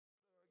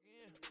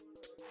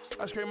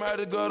I scream out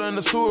the gut in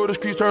the sewer, the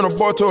streets turn a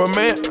boy to a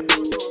man.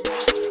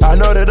 I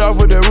know that off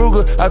with that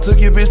Ruger, I took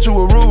your bitch to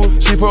Aruba.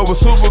 She fuck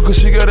with super, cause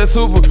she got that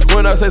super.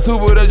 When I say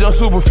super, that's your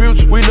super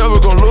future. We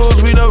never gon'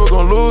 lose, we never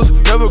gon' lose.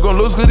 Never gon'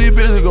 lose, cause these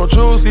bitches gon'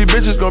 choose. These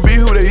bitches gon' be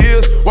who they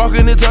is.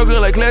 Walking and talking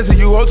like classy,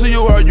 you hold to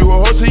your heart, you a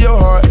hold to your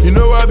heart. You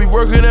know I be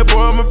working that boy,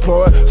 I'm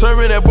employed.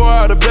 Serving that boy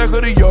out the back of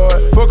the yard.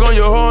 Fuck on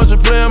your horns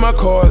and playing my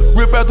cards.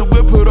 Rip out the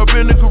whip, put up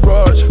in the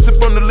garage. Sip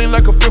on the lean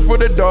like a fifth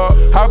for the dog.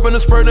 Hop in the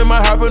spurt, and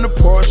might hop in the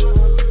Porsche.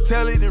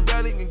 Tally and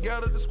rally and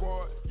gather the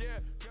squad.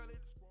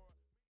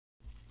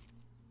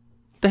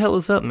 The hell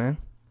is up, man?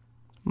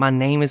 My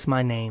name is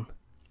my name.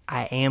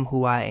 I am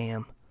who I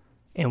am.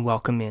 And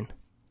welcome in.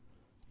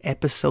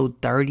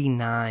 Episode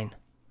 39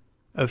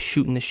 of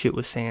Shooting the Shit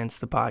with Sands,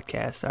 the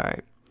podcast.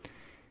 Alright.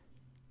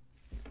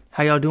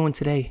 How y'all doing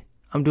today?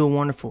 I'm doing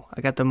wonderful. I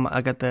got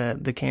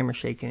the camera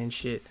shaking and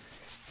shit.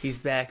 He's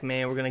back,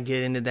 man. We're gonna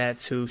get into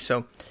that too.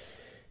 So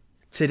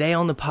today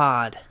on the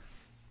pod,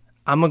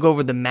 I'm gonna go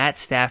over the Matt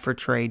Stafford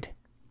trade.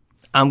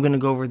 I'm gonna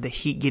go over the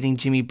Heat getting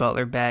Jimmy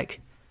Butler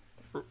back.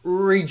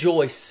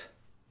 Rejoice,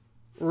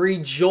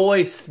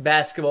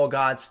 basketball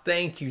gods.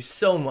 Thank you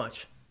so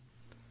much.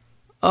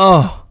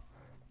 Oh,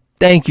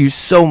 thank you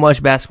so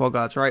much, basketball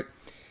gods, right?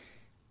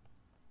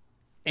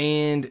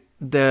 And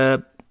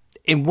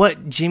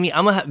what Jimmy,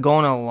 I'm gonna go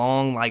on a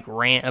long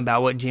rant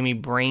about what Jimmy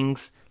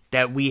brings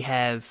that we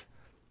have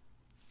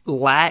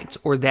lacked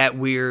or that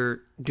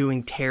we're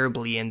doing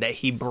terribly in that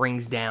he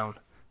brings down.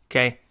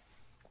 Okay.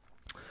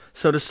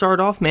 So to start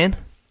off, man,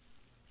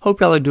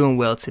 hope y'all are doing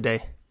well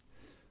today.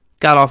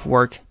 Got off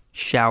work,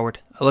 showered.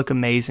 I look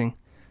amazing.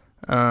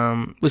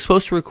 Was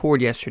supposed to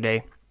record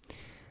yesterday.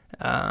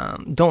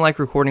 Don't like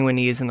recording when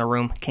he is in the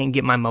room. Can't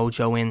get my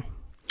mojo in.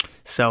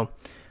 So,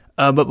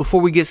 but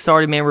before we get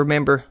started, man,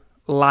 remember,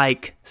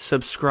 like,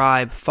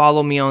 subscribe,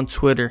 follow me on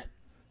Twitter,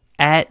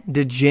 at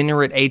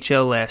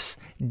DegenerateHLS,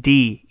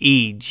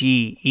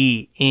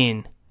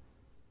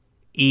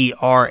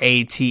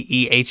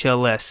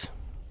 DeGeneratehLS.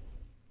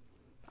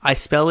 I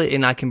spell it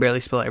and I can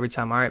barely spell it every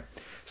time. Alright,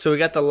 so we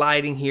got the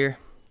lighting here.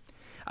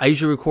 I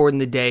usually record in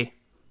the day.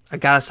 I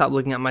gotta stop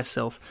looking at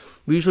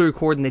myself. We usually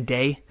record in the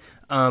day,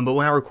 but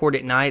when I record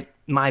at night,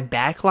 my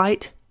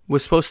backlight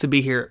was supposed to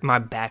be here. My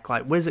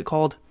backlight, what is it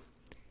called?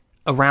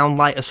 A round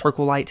light, a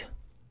circle light?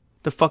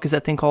 The fuck is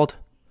that thing called?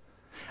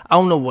 I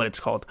don't know what it's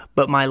called,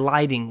 but my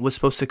lighting was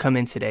supposed to come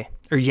in today,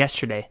 or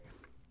yesterday.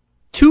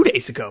 2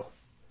 days ago.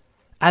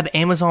 I have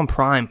Amazon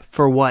Prime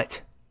for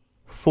what?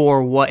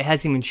 For what? It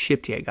hasn't even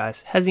shipped yet,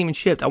 guys. It hasn't even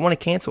shipped. I want to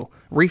cancel.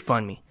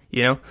 Refund me,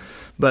 you know?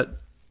 But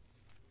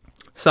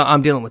so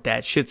I'm dealing with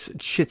that.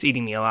 Shit's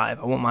eating me alive.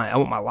 I want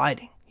my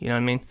lighting. You know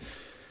what I mean?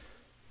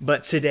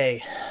 But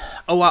today,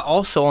 I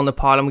also on the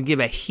pod, I'm gonna give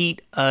a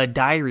Heat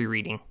diary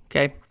reading.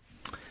 Okay,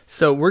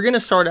 so we're gonna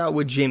start out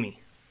with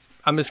Jimmy.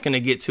 I'm just gonna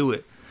get to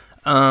it.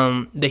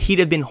 The Heat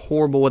have been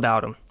horrible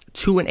without him.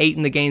 2-8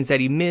 in the games that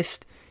he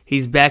missed.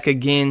 He's back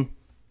again.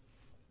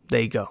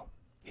 There you go.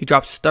 He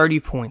drops 30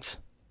 points.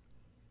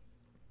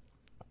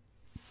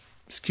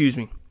 Excuse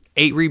me.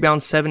 8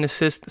 rebounds, 7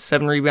 assists,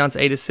 7 rebounds,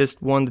 8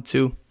 assists, 1 to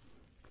 2.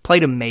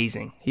 Played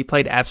amazing. He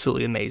played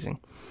absolutely amazing.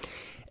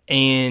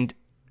 And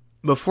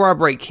before I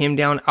break him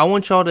down, I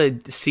want y'all to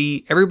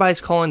see,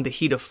 everybody's calling the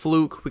Heat a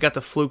fluke. We got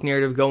the fluke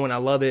narrative going. I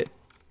love it.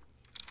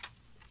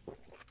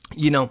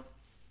 You know,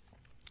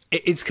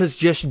 it's because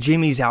just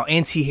Jimmy's out.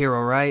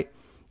 Anti-hero, right?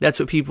 That's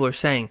what people are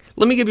saying.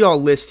 Let me give you all a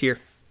list here.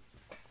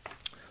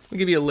 Let me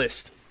give you a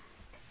list.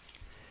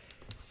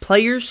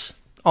 Players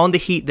on the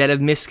Heat that have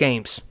missed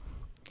games.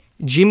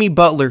 Jimmy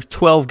Butler,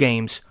 12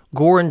 games.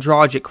 Goran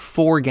Dragic,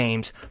 4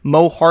 games.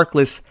 Mo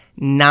Harkless,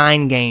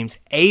 9 games.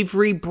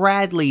 Avery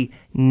Bradley,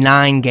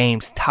 9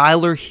 games.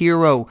 Tyler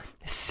Hero,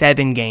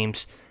 7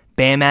 games.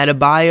 Bam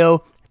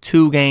Adebayo,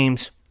 2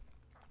 games.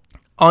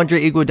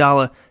 Andre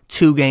Iguodala,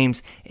 2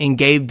 games. And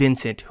Gabe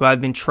Vincent, who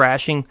I've been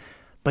trashing,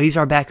 but he's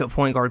our backup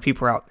point guard.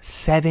 People are out.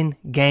 7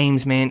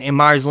 games, man. And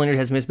Myers Leonard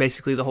has missed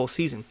basically the whole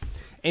season.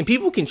 And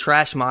people can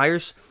trash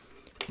Myers,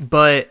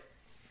 but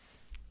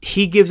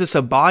he gives us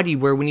a body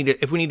where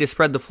if we need to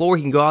spread the floor,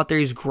 he can go out there.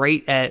 He's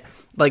great at,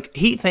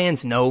 Heat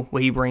fans know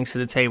what he brings to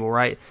the table,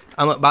 right?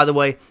 By the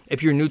way,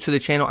 if you're new to the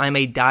channel, I'm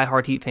a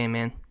diehard Heat fan,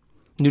 man.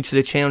 New to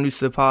the channel, new to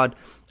the pod.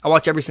 I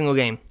watch every single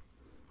game.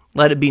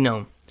 Let it be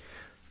known.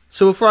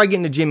 So before I get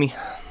into Jimmy,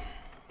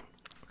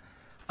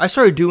 I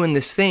started doing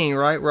this thing,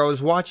 right, where I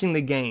was watching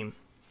the game.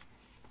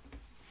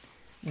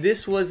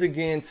 This was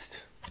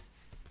against,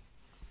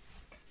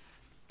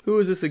 who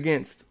was this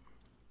against?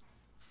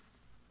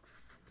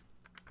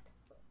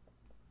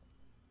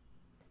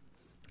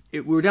 We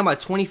were down by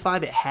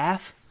 25 at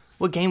half.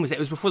 What game was that? It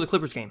was before the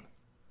Clippers game.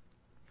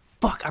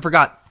 Fuck, I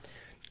forgot.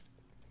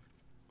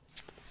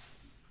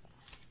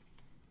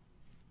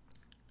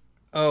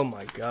 Oh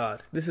my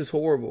god. This is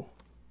horrible.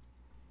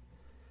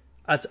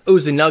 It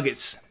was the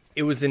Nuggets.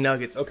 It was the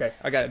Nuggets. Okay,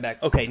 I got it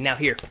back. Okay, now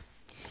here.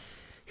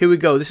 Here we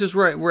go. This is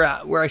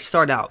where I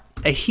start out.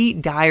 A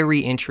Heat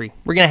diary entry.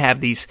 We're going to have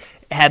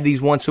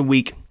these once a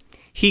week.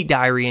 Heat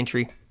diary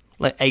entry.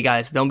 Hey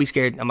guys, don't be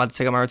scared. I'm about to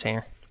take out my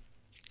retainer.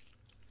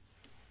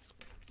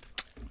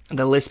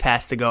 The list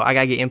has to go. I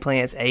gotta get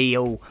implants.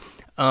 Ayo.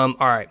 All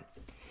right.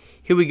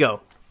 Here we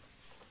go.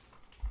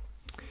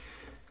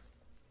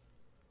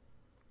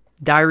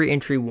 Diary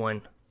entry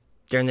 1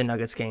 during the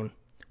Nuggets game.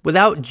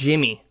 Without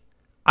Jimmy,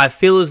 I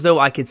feel as though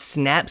I could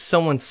snap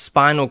someone's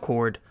spinal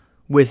cord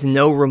with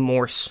no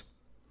remorse.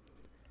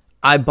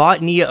 I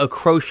bought Nia a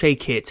crochet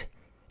kit,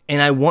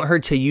 and I want her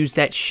to use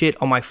that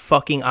shit on my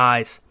fucking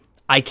eyes.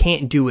 I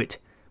can't do it.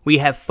 We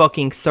have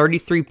fucking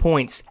 33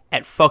 points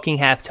at fucking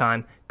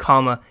halftime,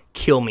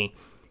 kill me.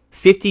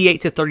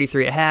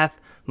 58-33 at half.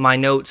 My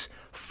notes,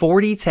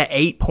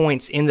 40-8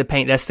 points in the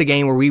paint. That's the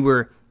game where we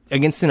were,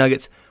 against the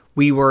Nuggets,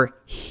 we were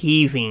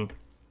heaving.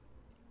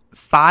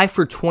 5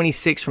 for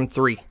 26 from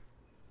 3.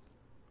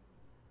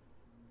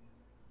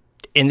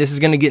 And this is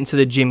going to get into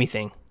the Jimmy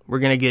thing. We're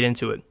going to get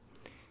into it.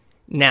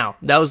 Now,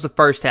 that was the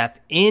first half.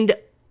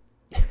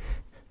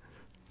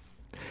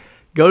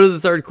 Go to the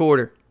third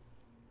quarter.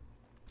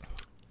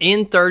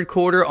 In third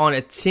quarter on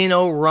a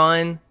 10-0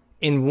 run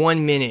in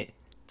 1 minute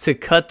to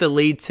cut the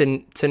lead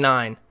to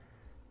 9.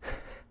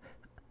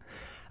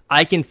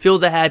 I can feel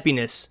the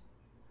happiness,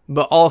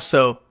 but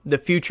also the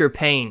future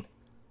pain.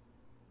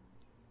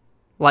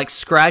 Like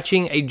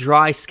scratching a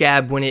dry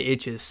scab when it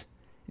itches.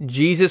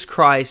 Jesus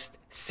Christ,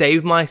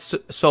 save my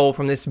soul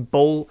from this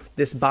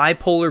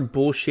bipolar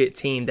bullshit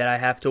team that I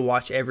have to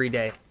watch every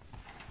day.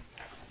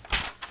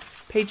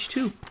 Page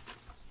 2.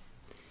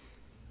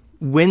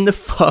 When the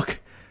fuck...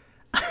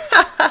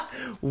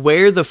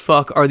 Where the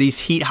fuck are these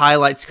Heat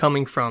highlights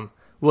coming from?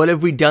 What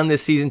have we done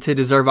this season to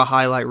deserve a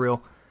highlight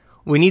reel?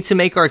 We need to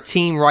make our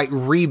team write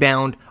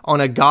rebound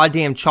on a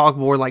goddamn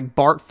chalkboard like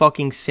Bart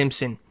fucking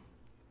Simpson.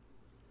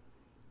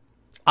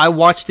 I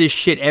watch this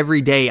shit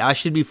every day. I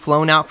should be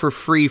flown out for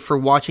free for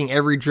watching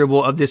every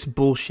dribble of this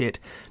bullshit.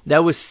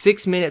 That was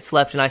 6 minutes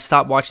left and I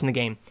stopped watching the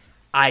game.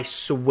 I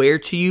swear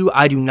to you,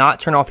 I do not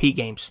turn off Heat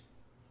games.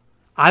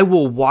 I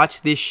will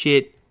watch this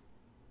shit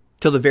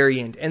till the very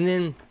end. And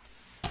then...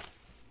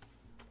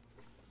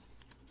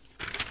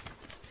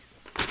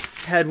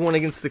 had one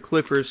against the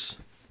Clippers.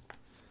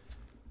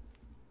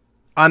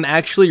 I'm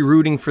actually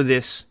rooting for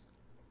this.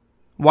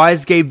 Why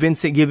is Gabe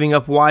Vincent giving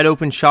up wide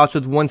open shots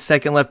with 1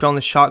 second left on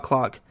the shot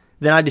clock?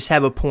 Then I just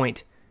have a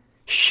point.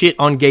 Shit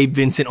on Gabe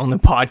Vincent on the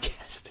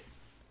podcast.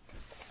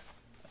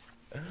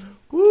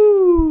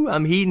 Woo!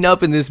 I'm heating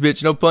up in this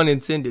bitch, no pun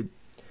intended.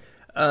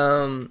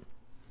 So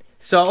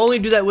I only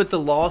do that with the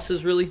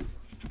losses, really.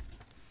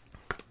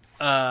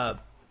 But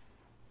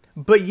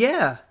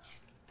yeah,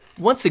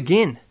 once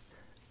again,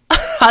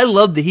 I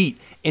love the Heat.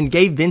 And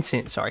Gabe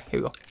Vincent, here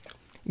we go.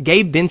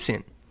 Gabe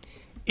Vincent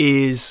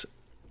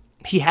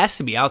he has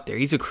to be out there.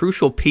 He's a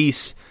crucial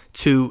piece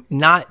to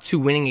not to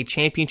winning a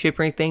championship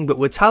or anything, but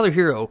with Tyler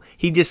Hero,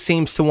 he just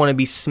seems to want to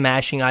be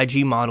smashing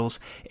IG models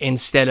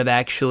instead of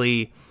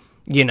actually,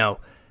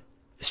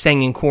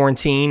 staying in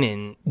quarantine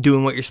and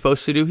doing what you're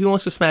supposed to do. He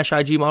wants to smash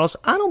IG models.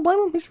 I don't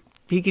blame him.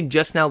 He can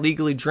just now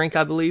legally drink,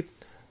 I believe.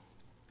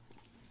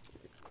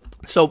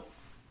 So,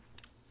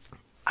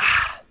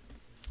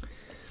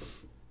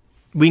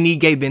 we need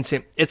Gabe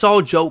Vincent. It's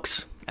all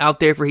jokes out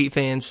there for Heat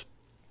fans.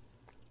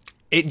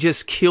 It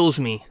just kills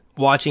me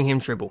watching him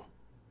dribble.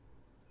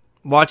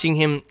 Watching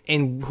him,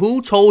 and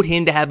who told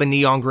him to have a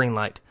neon green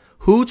light?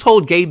 Who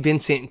told Gabe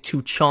Vincent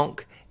to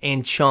chunk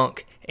and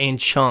chunk and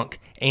chunk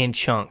and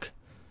chunk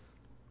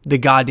the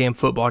goddamn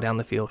football down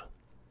the field?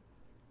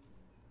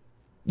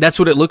 That's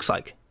what it looks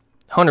like.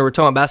 Hunter, we're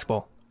talking about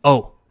basketball.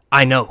 Oh,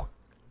 I know.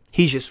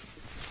 He's just...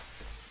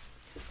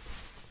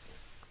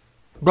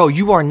 Bro,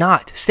 you are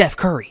not Steph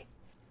Curry.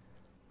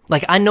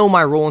 Like, I know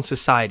my role in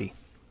society.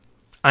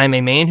 I am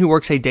a man who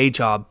works a day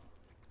job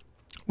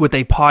with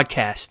a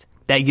podcast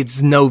that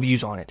gets no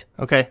views on it,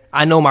 okay?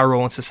 I know my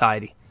role in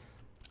society.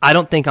 I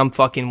don't think I'm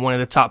fucking one of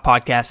the top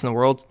podcasts in the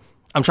world.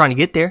 I'm trying to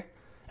get there,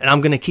 and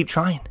I'm going to keep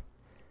trying.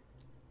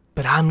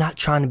 But I'm not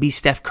trying to be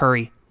Steph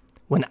Curry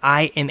when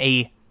I am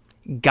a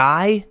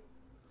guy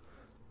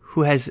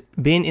who has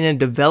been in a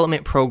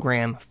development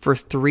program for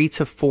 3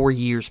 to 4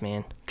 years,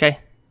 man, okay?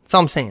 That's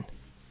all I'm saying.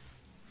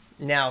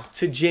 Now,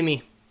 to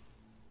Jimmy.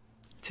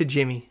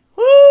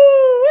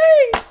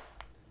 Woo-wee!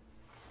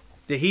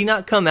 Did he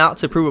not come out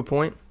to prove a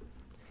point?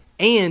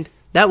 And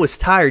that was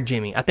tired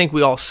Jimmy. I think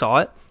we all saw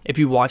it if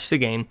you watched the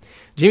game.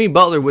 Jimmy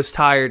Butler was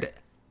tired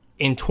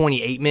in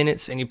 28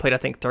 minutes, and he played, I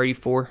think,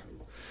 34.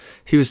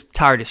 He was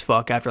tired as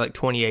fuck after,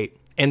 28.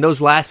 And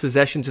those last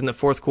possessions in the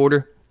fourth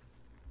quarter,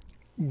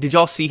 did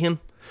y'all see him?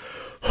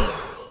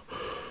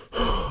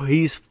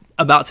 He's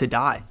about to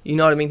die. You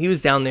know what I mean? He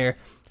was down there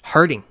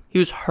hurting. He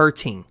was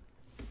hurting.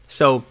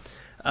 So,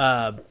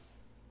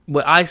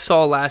 what I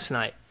saw last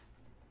night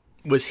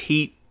was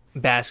Heat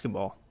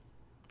basketball.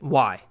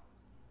 Why?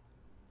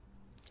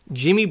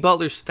 Jimmy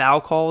Butler's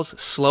foul calls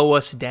slow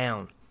us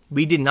down.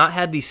 We did not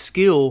have the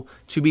skill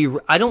to be...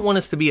 I don't want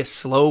us to be a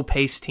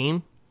slow-paced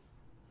team.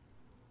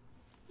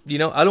 I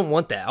don't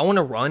want that. I want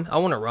to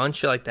run,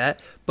 shit like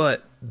that.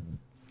 But,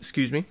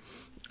 excuse me.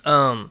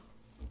 When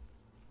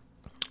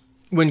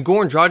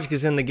Goran Dragic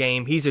is in the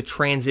game, he's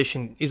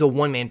a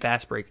one-man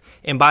fast break.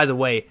 And by the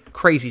way,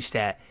 crazy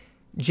stat.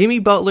 Jimmy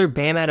Butler,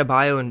 Bam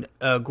Adebayo, and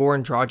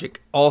Goran Dragic,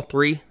 all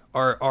three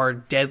are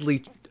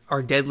deadly.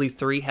 Our deadly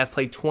three have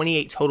played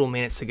 28 total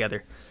minutes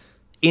together.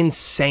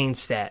 Insane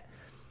stat.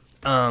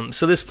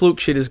 So this fluke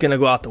shit is gonna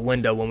go out the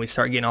window when we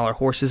start getting all our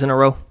horses in a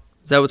row.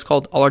 Is that what it's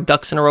called? All our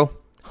ducks in a row?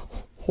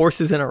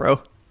 Horses in a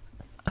row.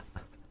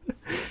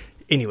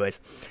 Anyways.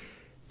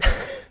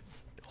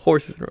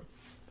 Horses in a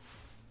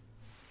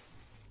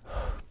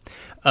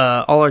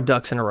row. All our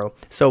ducks in a row.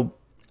 So,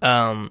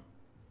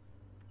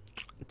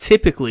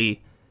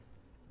 typically,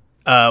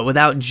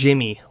 without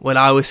Jimmy, what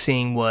I was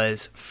seeing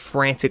was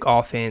frantic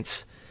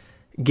offense.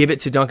 Give it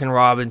to Duncan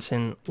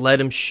Robinson.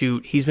 Let him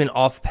shoot. He's been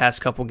off the past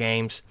couple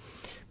games.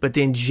 But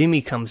then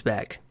Jimmy comes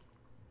back.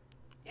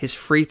 His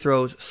free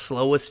throws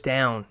slow us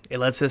down. It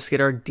lets us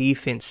get our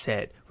defense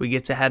set. We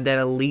get to have that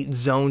elite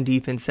zone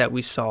defense that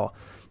we saw.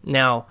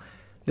 Now,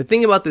 the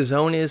thing about the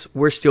zone is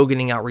we're still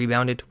getting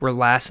out-rebounded. We're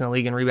last in the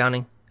league in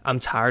rebounding. I'm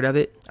tired of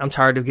it. I'm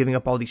tired of giving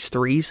up all these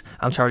threes.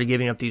 I'm tired of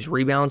giving up these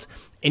rebounds.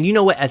 And you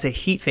know what? As a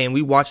Heat fan,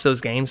 we watch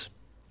those games.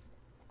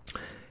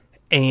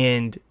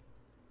 And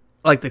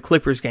like the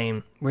Clippers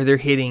game where they're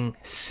hitting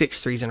 6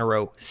 threes in a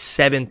row,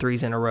 7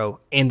 threes in a row,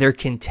 and they're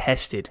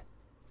contested.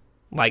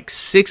 Like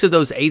 6 of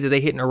those 8 that they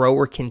hit in a row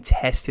were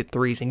contested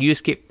threes. And you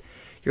just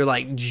you're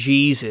like,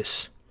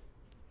 Jesus.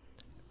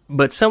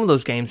 But some of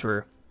those games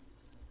were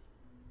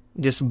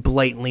just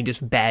blatantly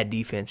just bad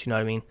defense. You know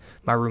what I mean?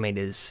 My roommate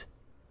is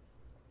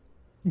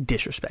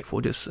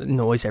disrespectful, just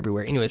noise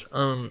everywhere. Anyways,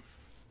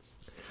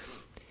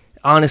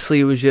 honestly,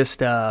 it was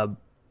just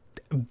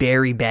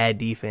very bad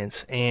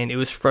defense, and it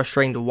was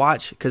frustrating to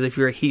watch because if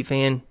you're a Heat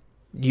fan,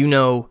 you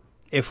know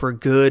if we're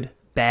good,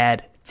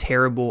 bad,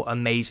 terrible,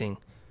 amazing,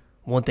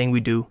 one thing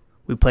we do,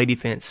 we play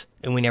defense,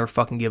 and we never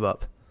fucking give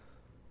up.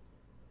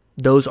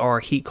 Those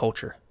are Heat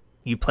culture.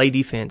 You play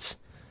defense,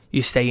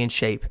 you stay in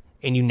shape,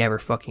 and you never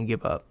fucking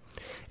give up.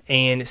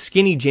 And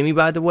Skinny Jimmy,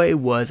 by the way,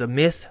 was a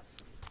myth.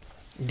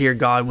 Dear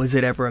God, was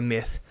it ever a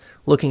myth?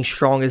 Looking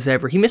strong as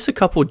ever. He missed a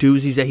couple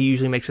doozies that he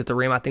usually makes at the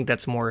rim. I think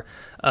that's more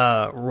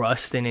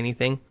rust than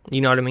anything.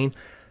 You know what I mean?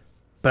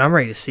 But I'm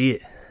ready to see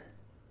it.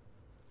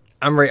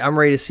 I'm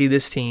ready to see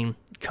this team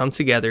come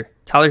together.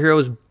 Tyler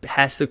Hero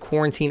has to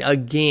quarantine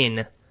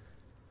again.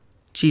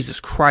 Jesus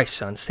Christ,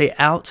 son. Stay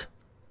out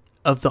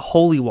of the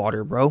holy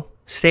water, bro.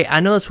 I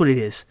know that's what it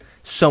is.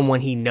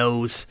 Someone he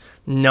knows.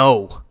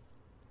 No,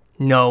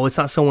 it's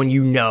not someone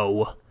you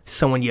know.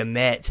 Someone you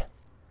met.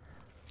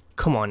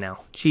 Come on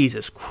now.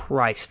 Jesus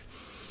Christ.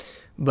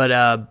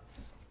 But,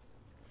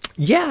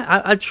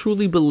 yeah, I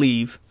truly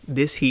believe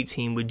this Heat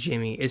team with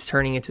Jimmy is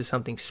turning into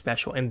something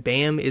special. And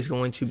Bam is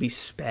going to be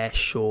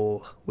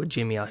special with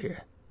Jimmy out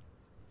here.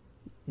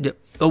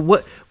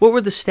 What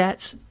were the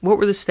stats? What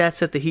were the stats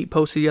that the Heat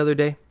posted the other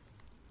day?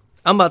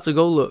 I'm about to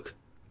go look.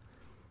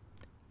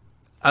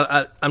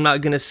 I'm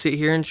not going to sit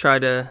here and try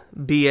to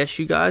BS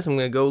you guys. I'm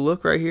going to go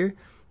look right here.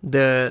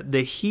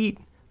 The Heat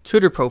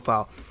Twitter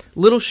profile.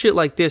 Little shit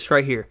like this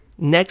right here.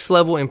 Next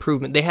level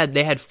improvement. They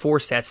had 4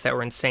 stats that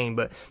were insane,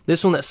 but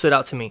this one that stood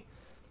out to me.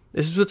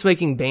 This is what's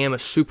making Bam a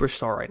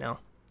superstar right now.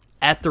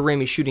 At the rim,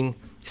 he's shooting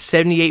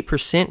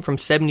 78% from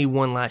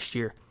 71 last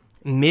year.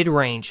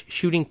 Mid-range,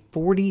 shooting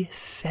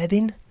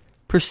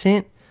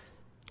 47%.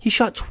 He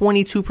shot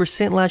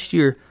 22% last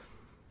year.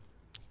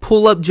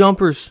 Pull-up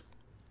jumpers.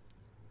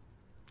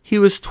 He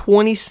was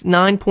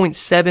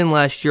 29.7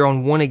 last year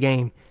on 1 a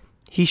game.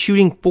 He's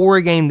shooting 4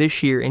 a game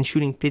this year and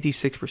shooting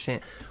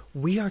 56%.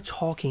 We are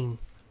talking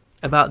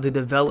about the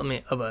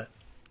development of a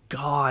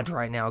god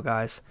right now,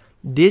 guys.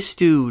 This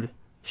dude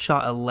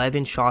shot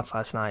 11 shots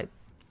last night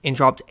and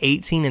dropped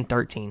 18 and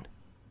 13.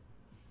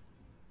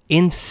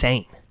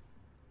 Insane.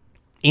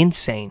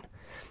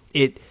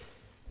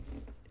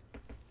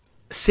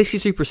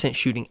 63%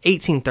 shooting,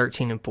 18,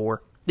 13, and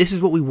 4. This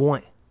is what we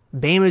want.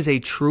 Bam is a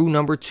true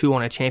number 2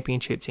 on a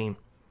championship team.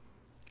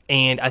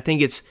 And I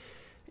think it's,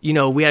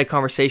 we had a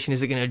conversation,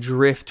 is it going to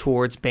drift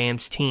towards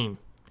Bam's team?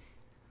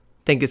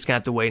 I think it's going to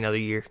have to wait another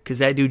year because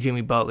that dude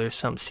Jimmy Butler is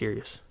something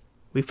serious.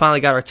 We finally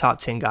got our top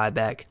 10 guy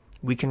back.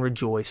 We can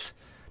rejoice.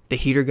 The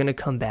Heat are going to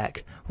come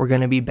back. We're going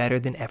to be better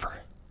than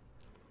ever.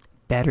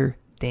 Better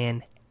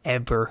than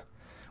ever.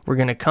 We're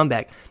going to come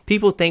back.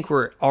 People think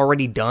we're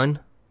already done.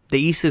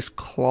 The East is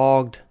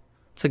clogged.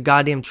 It's a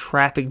goddamn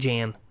traffic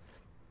jam.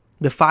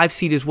 The 5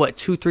 seed is what,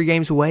 2-3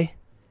 games away?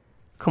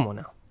 Come on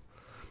now.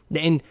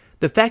 And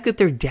the fact that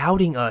they're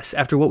doubting us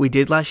after what we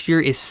did last year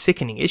is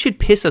sickening. It should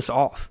piss us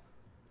off.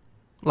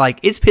 Like,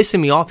 it's pissing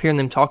me off hearing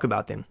them talk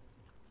about them.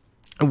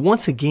 And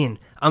once again,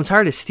 I'm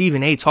tired of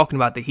Stephen A. talking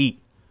about the Heat.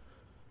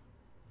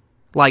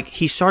 Like,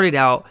 he started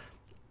out,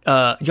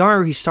 y'all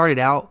remember he started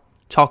out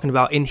talking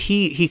about, and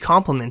he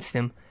compliments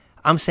them.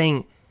 I'm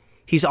saying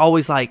he's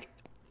always like,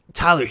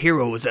 Tyler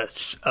Hero was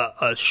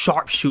a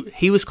sharpshooter.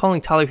 He was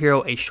calling Tyler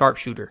Hero a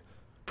sharpshooter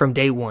from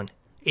day one.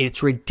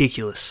 It's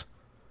ridiculous.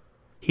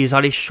 He's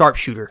not a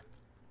sharpshooter.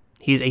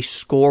 He's a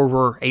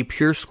scorer, a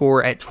pure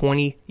scorer at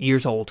 20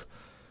 years old.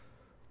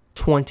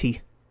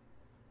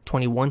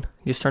 21,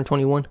 just turned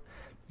 21.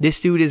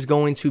 This dude is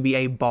going to be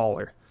a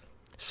baller.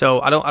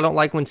 So I don't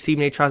like when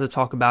Stephen A. tries to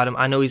talk about him.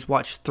 I know he's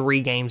watched 3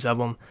 games of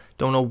them.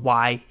 Don't know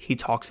why he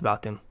talks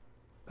about them.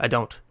 I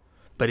don't.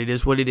 But it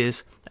is what it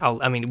is.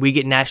 We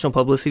get national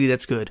publicity.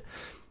 That's good.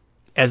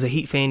 As a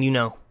Heat fan, you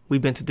know,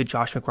 we've been to the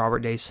Josh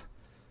McRobert days.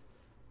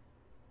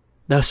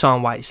 The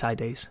Hassan Whiteside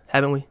days,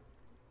 haven't we?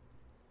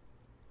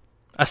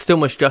 I still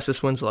miss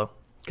Justice Winslow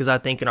because I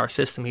think in our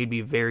system he'd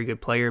be a very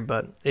good player,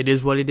 but it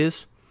is what it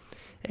is.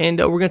 And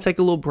we're going to take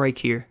a little break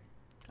here.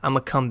 I'm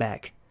going to come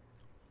back.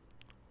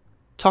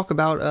 Talk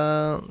about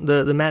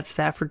the Matt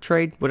Stafford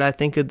trade, what I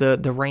think of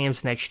the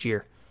Rams next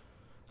year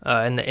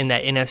in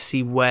that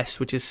NFC West,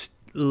 which is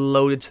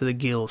loaded to the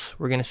gills.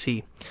 We're going to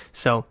see.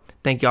 So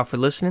thank y'all for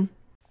listening.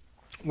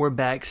 We're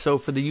back. So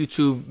for the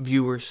YouTube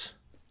viewers,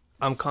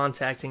 I'm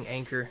contacting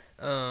Anchor.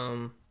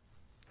 That's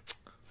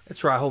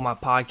where I hold my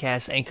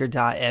podcast,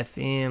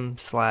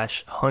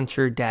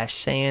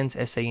 anchor.fm/Hunter-Sands,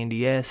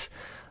 SANDS.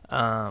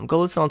 Go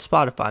listen on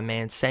Spotify,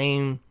 man.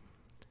 Same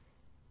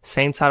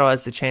title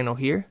as the channel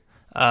here.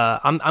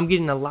 I'm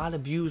getting a lot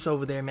of views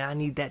over there, man. I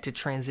need that to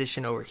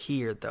transition over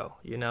here, though,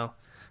 you know?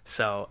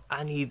 So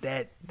I need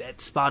that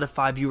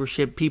Spotify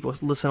viewership. People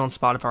listen on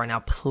Spotify right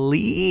now,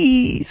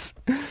 please.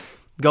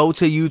 Go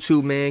to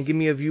YouTube, man. Give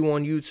me a view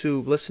on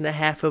YouTube. Listen to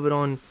half of it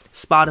on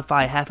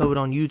Spotify, half of it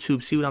on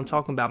YouTube. See what I'm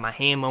talking about. My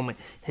hand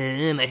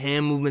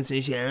movements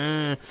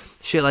and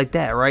shit like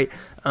that, right?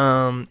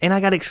 And I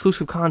got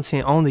exclusive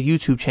content on the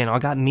YouTube channel. I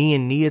got me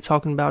and Nia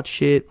talking about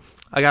shit.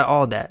 I got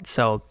all that.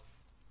 So,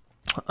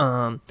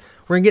 we're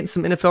going to get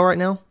some NFL right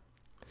now.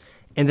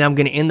 And then I'm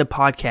going to end the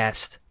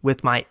podcast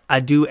with I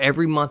do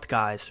every month,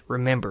 guys.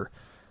 Remember,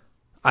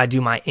 I do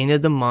my end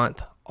of the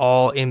month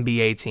all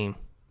NBA team.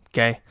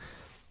 Okay?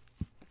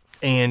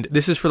 And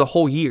this is for the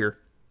whole year.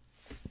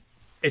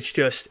 It's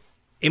just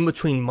in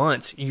between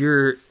months,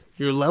 your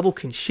level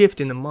can shift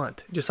in the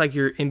month, just like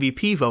your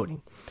MVP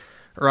voting,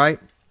 right?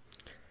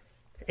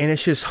 And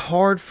it's just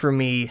hard for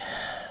me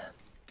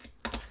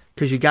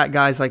because you got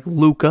guys like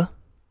Luka.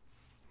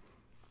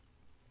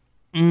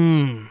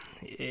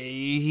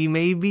 He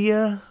may be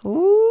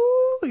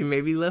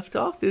left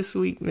off this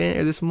week, man,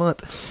 or this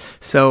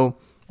month. So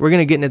we're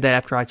gonna get into that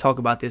after I talk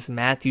about this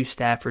Matthew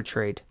Stafford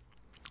trade.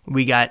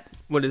 We got,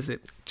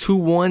 2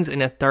 1s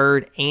and a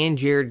third, and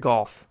Jared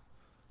Goff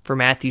for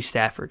Matthew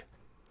Stafford.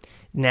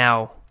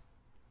 Now,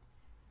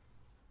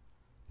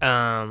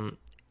 I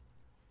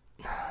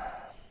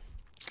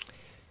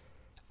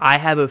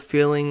have a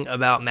feeling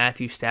about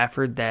Matthew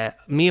Stafford that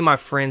me and my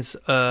friends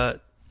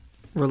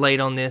relate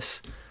on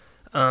this.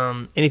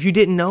 And if you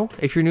didn't know,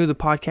 if you're new to the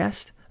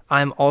podcast,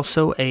 I'm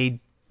also a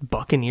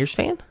Buccaneers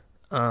fan.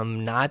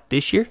 Not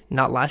this year,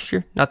 not last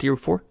year, not the year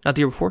before,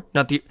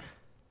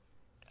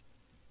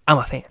 I'm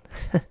a fan.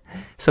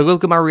 So go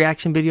look at my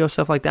reaction video,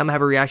 stuff like that. I'm going to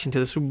have a reaction to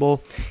the Super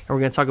Bowl, and we're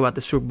going to talk about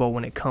the Super Bowl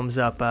when it comes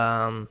up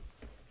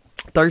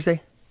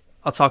Thursday.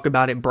 I'll talk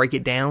about it, break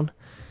it down,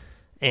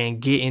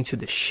 and get into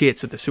the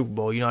shits of the Super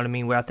Bowl. You know what I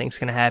mean? What I think is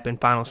going to happen,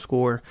 final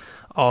score,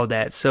 all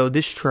that. So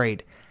this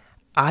trade,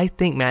 I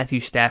think Matthew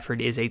Stafford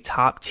is a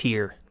top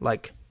tier,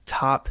 like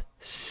top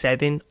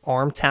 7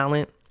 arm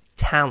talent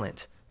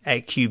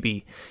at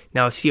QB.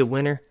 Now, is he a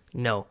winner?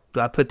 No. Do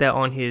I put that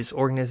on his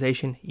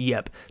organization?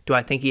 Yep. Do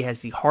I think he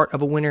has the heart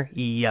of a winner?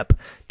 Yep.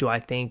 Do I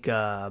think he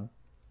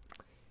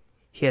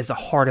has the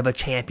heart of a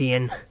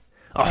champion?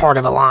 A heart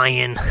of a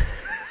lion?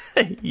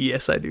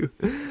 Yes, I do.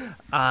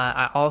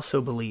 I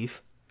also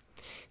believe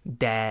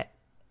that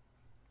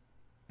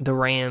the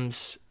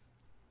Rams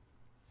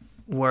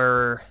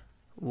were,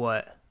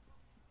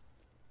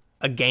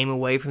 a game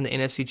away from the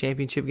NFC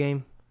Championship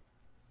game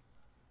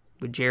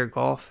with Jared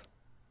Goff?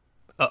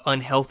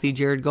 Unhealthy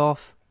Jared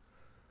Goff?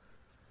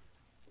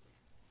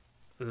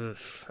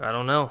 I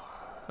don't know.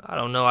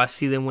 I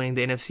see them winning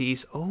the NFC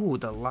East. Oh,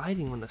 the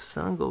lighting when the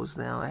sun goes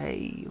down.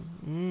 Hey,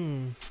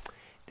 damn,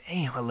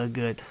 I look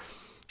good.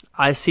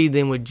 I see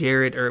them with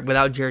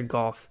without Jared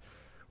Goff.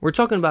 We're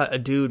talking about a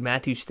dude,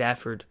 Matthew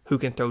Stafford, who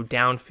can throw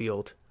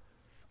downfield.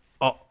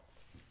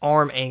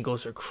 Arm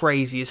angles are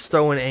crazy. His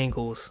throwing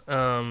angles.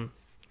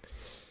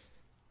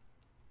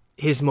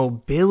 His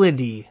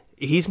mobility.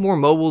 He's more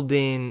mobile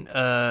than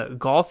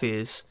Goff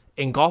is,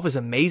 and Goff is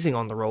amazing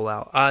on the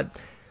rollout.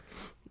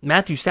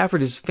 Matthew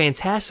Stafford is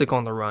fantastic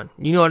on the run.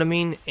 You know what I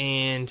mean?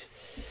 And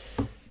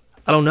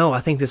I don't know. I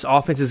think this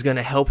offense is going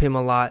to help him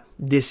a lot.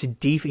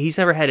 He's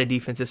never had a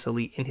defense this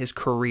elite in his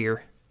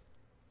career.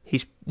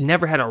 He's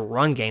never had a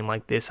run game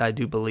like this, I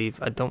do believe.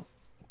 I don't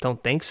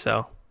think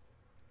so.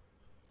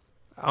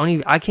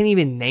 I can't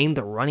even name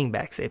the running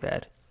backs they've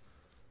had.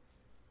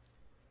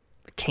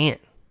 I can't.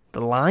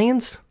 The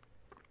Lions?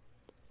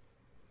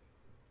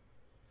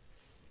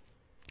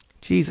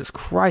 Jesus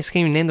Christ,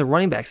 can't even name the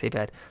running backs they've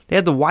had. They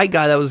had the white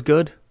guy that was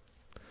good.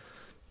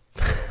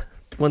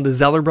 One of the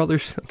Zeller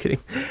brothers. I'm kidding.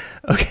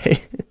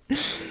 Okay.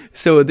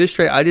 So with this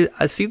trade,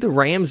 I see the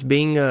Rams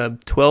being a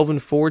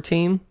 12-4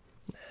 team.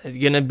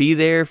 Going to be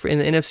there in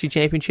the NFC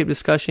Championship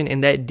discussion.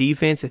 And that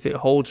defense, if it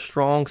holds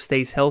strong,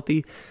 stays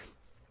healthy.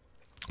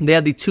 They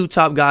have the 2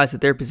 top guys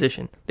at their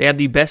position. They have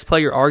the best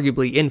player,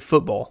 arguably, in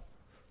football.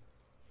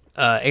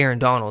 Aaron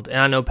Donald. And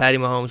I know Patty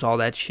Mahomes, all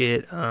that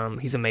shit.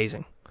 He's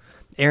amazing.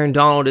 Aaron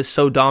Donald is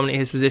so dominant in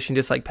his position,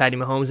 just like Patty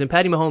Mahomes. And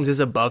Patty Mahomes is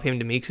above him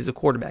to me because he's a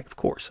quarterback, of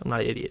course. I'm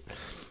not an idiot.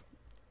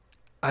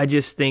 I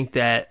just think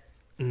that,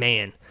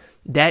 man,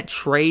 that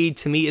trade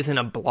to me isn't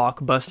a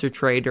blockbuster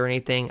trade or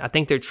anything. I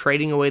think they're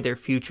trading away their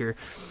future.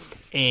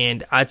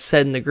 And I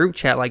said in the group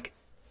chat, like,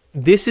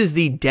 this is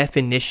the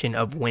definition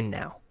of win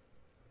now.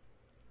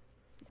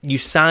 You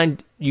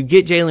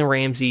get Jalen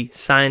Ramsey,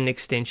 sign an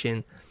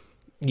extension.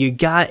 You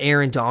got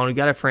Aaron Donald, you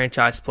got a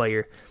franchise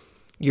player.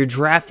 You're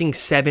drafting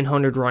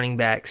 700 running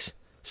backs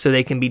so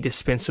they can be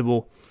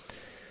dispensable.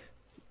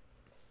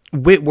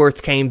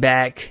 Whitworth came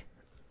back.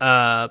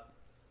 Your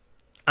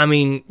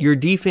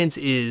defense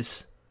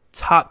is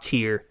top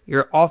tier.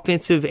 Your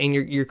offensive and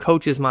your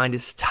coach's mind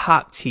is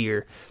top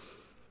tier.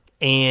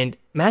 And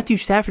Matthew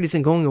Stafford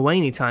isn't going away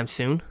anytime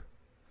soon.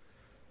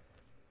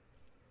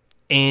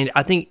 And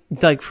I think,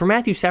 like, for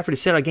Matthew Stafford to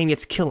sit out a game, you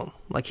have to kill him.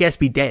 Like, he has to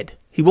be dead.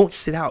 He won't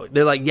sit out.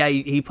 They're like, yeah,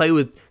 he played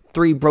with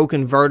 3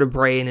 broken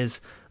vertebrae and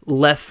his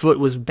left foot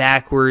was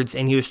backwards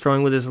and he was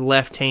throwing with his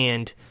left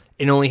hand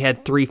and only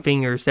had 3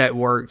 fingers that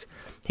worked.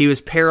 He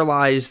was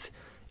paralyzed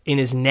in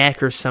his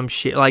neck or some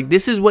shit. Like,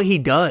 this is what he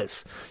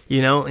does,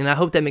 you know? And I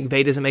hope that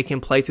McVay doesn't make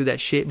him play through that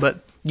shit,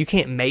 but you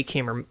can't make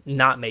him or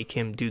not make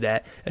him do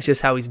that. That's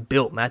just how he's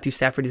built. Matthew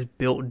Stafford is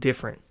built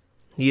different.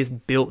 He is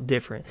built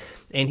different.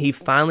 And he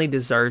finally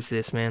deserves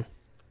this, man.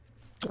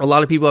 A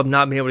lot of people have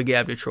not been able to get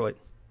out of Detroit.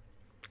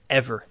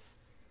 Ever.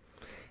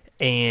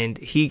 And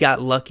he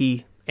got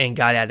lucky and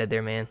got out of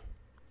there, man.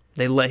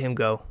 They let him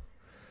go.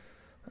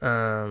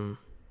 And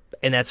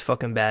that's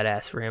fucking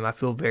badass for him. I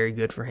feel very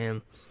good for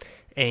him.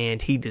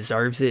 And he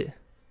deserves it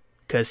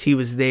because he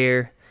was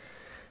there.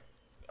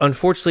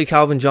 Unfortunately,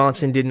 Calvin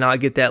Johnson did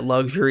not get that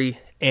luxury.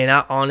 And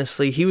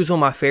he was one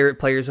of my favorite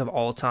players of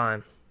all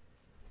time.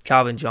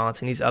 Calvin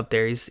Johnson, he's up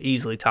there. He's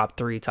easily top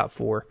 3, top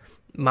 4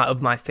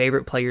 of my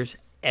favorite players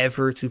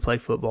ever to play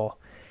football.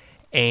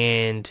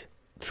 And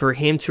for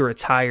him to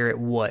retire at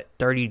what,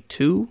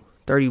 32,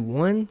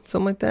 31,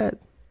 something like that,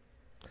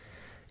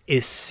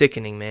 is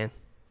sickening, man.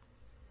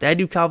 That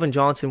dude Calvin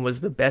Johnson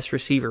was the best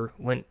receiver.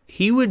 When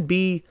he would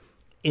be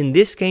in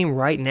this game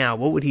right now,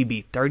 what would he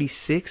be,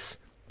 36,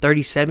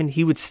 37?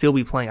 He would still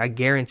be playing, I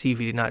guarantee, if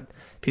he did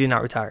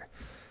not retire.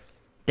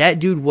 That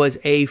dude was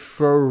a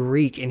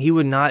freak, and he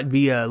would not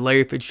be a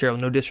Larry Fitzgerald,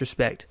 no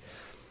disrespect.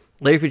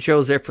 Larry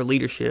Fitzgerald's there for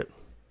leadership.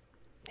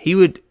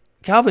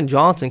 Calvin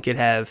Johnson could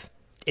have,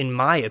 in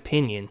my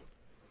opinion,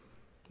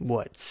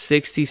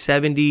 60,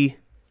 70,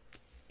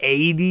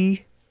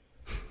 80,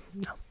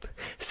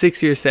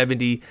 60 or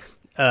 70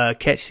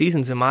 catch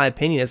seasons, in my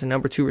opinion, as a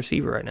number 2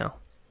 receiver right now.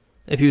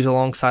 If he was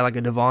alongside like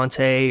a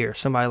Devontae or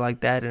somebody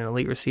like that, an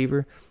elite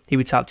receiver, he'd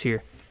be top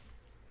tier.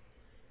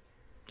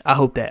 I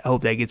hope that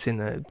gets in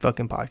the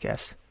fucking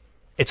podcast.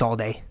 It's all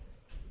day.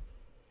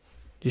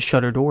 Just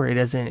shut her door. It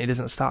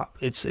doesn't stop.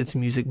 It's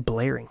music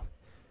blaring.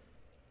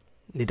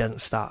 It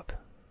doesn't stop.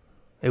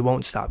 It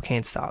won't stop.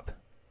 Can't stop.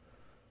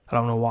 I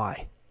don't know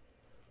why,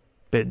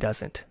 but it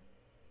doesn't.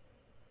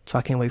 So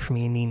I can't wait for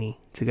me and Nene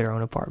to get our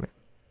own apartment.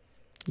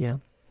 Yeah.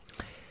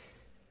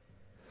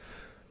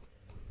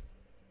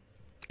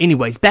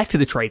 Anyways, back to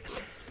the trade.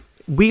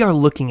 We are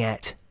looking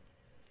at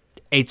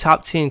a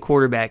top 10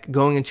 quarterback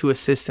going into a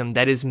system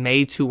that is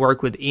made to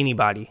work with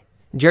anybody.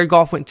 Jared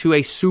Goff went to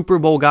a Super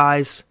Bowl,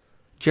 guys.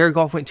 Jared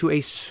Goff went to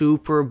a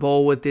Super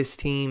Bowl with this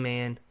team,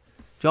 man.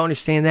 Do y'all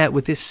understand that?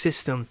 With this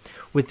system,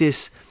 with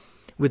this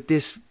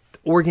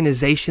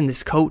organization,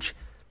 this coach,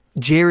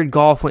 Jared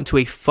Goff went to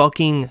a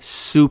fucking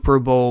Super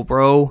Bowl,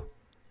 bro.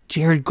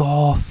 Jared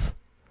Goff.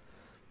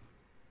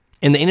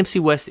 And the NFC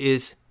West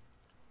is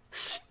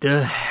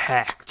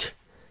stacked.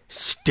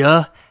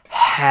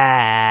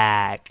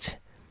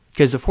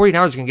 Because the 49ers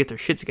are going to get their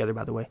shit together,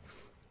 by the way.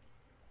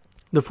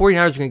 The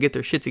 49ers are going to get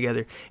their shit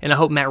together. And I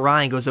hope Matt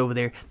Ryan goes over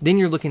there. Then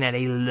you're looking at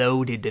a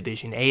loaded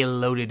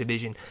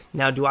division.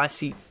 Now, do I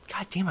see...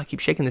 God damn, I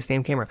keep shaking this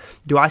damn camera.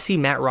 Do I see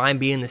Matt Ryan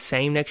being the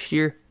same next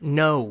year?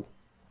 No.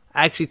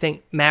 I actually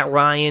think Matt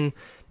Ryan,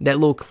 that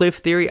little cliff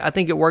theory, I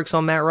think it works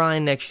on Matt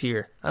Ryan next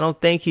year. I don't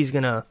think he's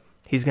gonna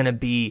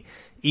be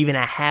even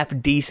a half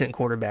decent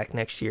quarterback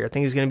next year. I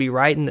think he's going to be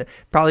right in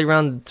probably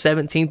around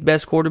 17th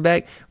best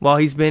quarterback while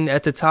he's been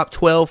at the top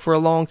 12 for a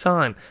long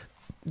time.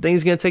 I think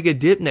he's going to take a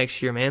dip next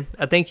year, man.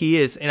 I think he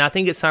is. And I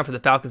think it's time for the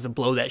Falcons to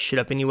blow that shit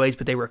up anyways,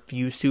 but they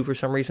refuse to for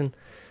some reason.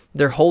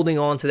 They're holding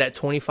on to that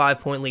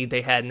 25-point lead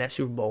they had in that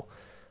Super Bowl.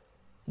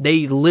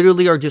 They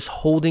literally are just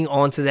holding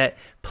on to that.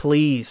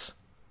 Please.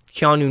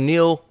 Keanu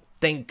Neal,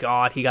 thank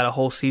God he got a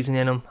whole season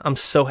in him. I'm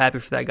so happy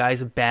for that guy.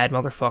 He's a bad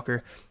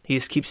motherfucker. He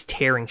just keeps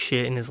tearing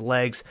shit in his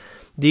legs.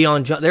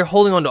 Deion Johnson, they're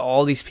holding on to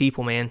all these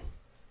people, man.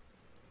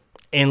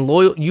 And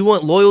you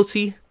want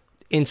loyalty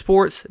in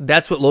sports?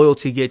 That's what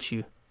loyalty gets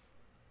you.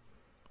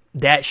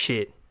 That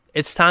shit.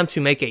 It's time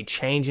to make a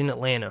change in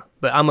Atlanta.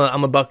 But I'm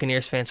a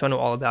Buccaneers fan, so I know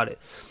all about it.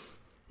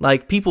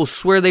 Like, people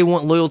swear they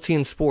want loyalty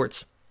in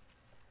sports.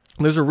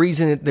 There's a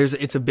reason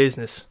it's a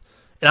business.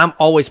 And I'm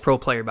always pro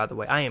player, by the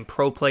way. I am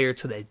pro player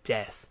to the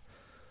death.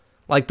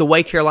 Like the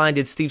way Carolina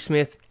did Steve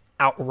Smith,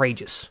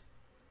 outrageous.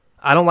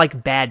 I don't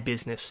like bad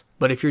business,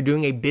 but if you're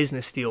doing a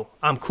business deal,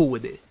 I'm cool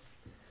with it.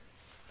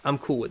 I'm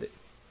cool with it.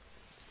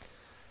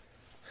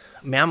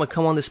 Man, I'm going to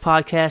come on this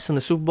podcast in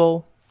the Super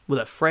Bowl with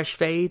a fresh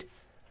fade.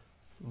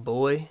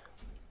 Boy.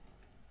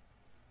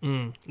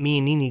 Me and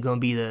Nene going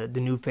to be the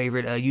new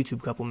favorite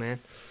YouTube couple, man.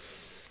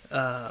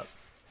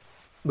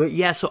 But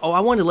yeah, so I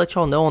wanted to let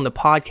y'all know on the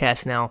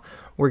podcast now,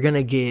 we're going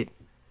to get,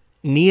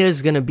 we're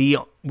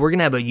going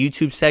to have a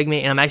YouTube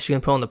segment, and I'm actually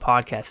going to put on the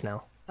podcast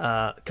now.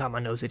 God, my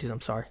nose itches,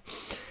 I'm sorry.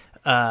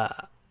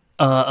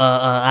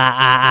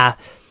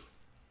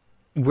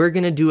 We're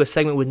going to do a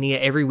segment with Nia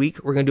every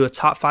week. We're going to do a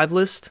top 5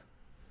 list,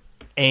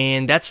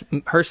 and that's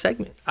her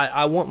segment.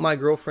 I want my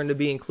girlfriend to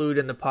be included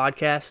in the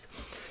podcast,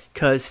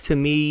 because to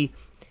me,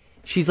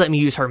 she's letting me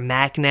use her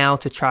Mac now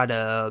to try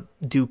to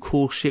do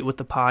cool shit with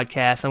the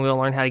podcast. I'm going to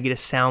learn how to get a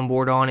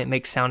soundboard on it,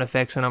 make sound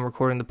effects when I'm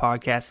recording the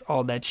podcast,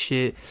 all that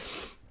shit.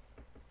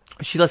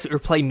 She lets her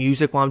play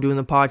music while I'm doing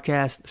the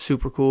podcast.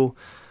 Super cool.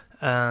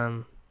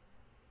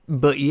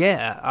 But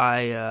yeah,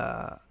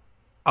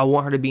 I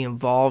want her to be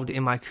involved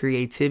in my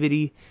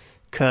creativity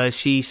because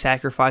she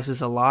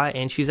sacrifices a lot,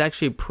 and she's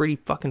actually a pretty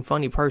fucking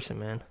funny person,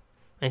 man.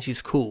 And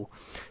she's cool.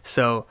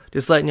 So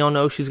just letting y'all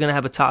know, she's going to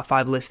have a top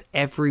 5 list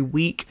every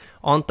week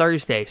on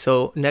Thursday.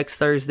 So next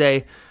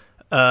Thursday,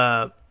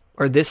 or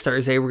this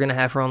Thursday, we're going to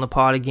have her on the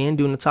pod again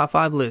doing the top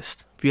 5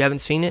 list. If you haven't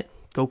seen it,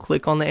 go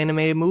click on the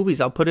animated movies.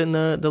 I'll put it in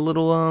the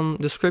little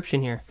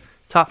description here.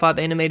 Top 5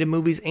 animated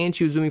movies, and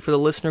choose with me for the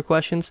listener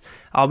questions.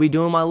 I'll be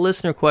doing my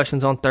listener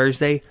questions on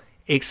Thursday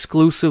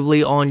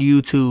exclusively on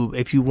YouTube.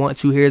 If you want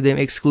to hear them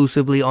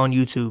exclusively on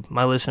YouTube,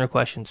 my listener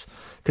questions.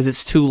 Because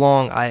it's too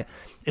long.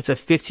 It's a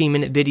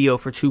 15-minute video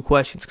for 2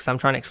 questions because I'm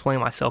trying to explain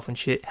myself and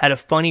shit. Had a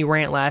funny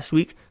rant last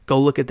week.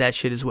 Go look at that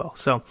shit as well.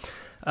 So,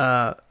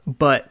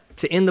 but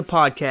to end the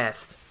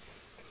podcast,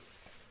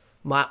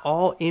 my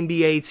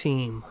all-NBA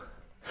team.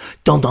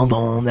 Dun dun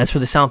dun. That's where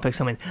the sound effects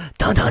come in.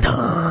 Dun dun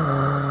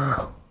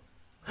dun.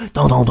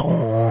 Dun dun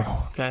dun.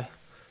 Okay.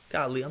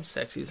 Golly, I'm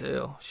sexy as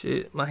hell.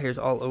 Shit, my hair's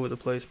all over the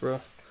place,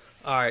 bro.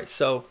 Alright,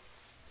 so.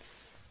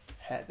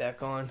 Hat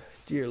back on.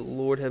 Dear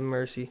Lord have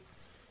mercy.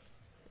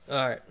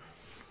 Alright.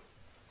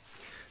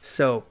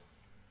 So.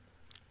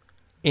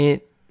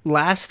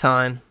 Last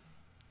time,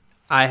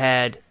 I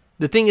had.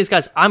 The thing is,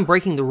 guys, I'm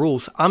breaking the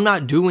rules. I'm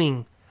not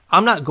going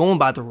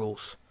by the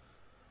rules.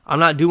 I'm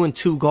not doing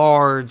 2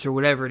 guards or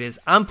whatever it is.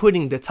 I'm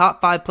putting the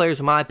top 5 players,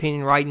 in my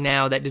opinion, right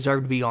now that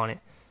deserve to be on it.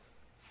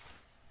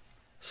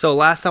 So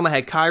last time I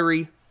had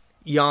Kyrie,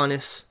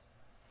 Giannis.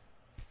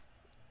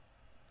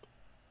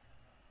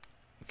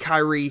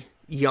 I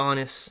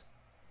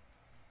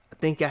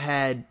think I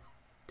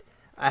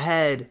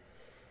had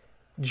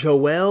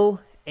Joel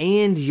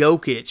and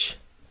Jokic.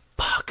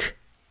 Fuck.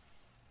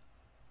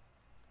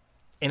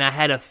 And I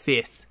had a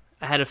fifth.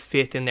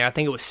 In there. I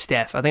think it was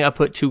Steph. I think I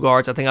put 2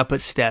 guards. I think I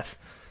put Steph.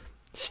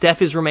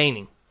 Steph is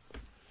remaining.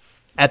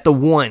 At the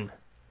 1,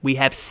 we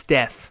have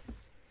Steph.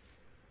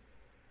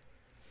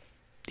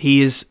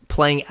 He is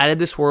playing out of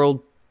this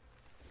world.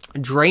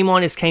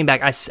 Draymond has came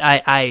back.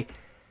 I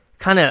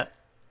kind of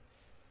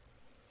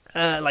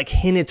like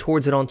hinted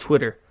towards it on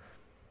Twitter.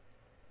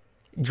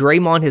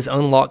 Draymond has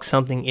unlocked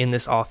something in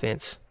this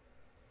offense.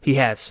 He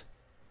has.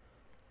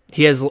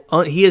 He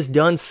has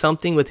done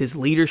something with his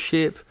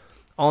leadership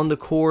on the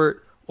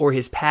court or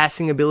his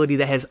passing ability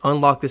that has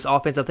unlocked this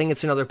offense. I think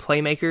it's another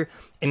playmaker,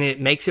 and it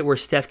makes it where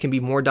Steph can be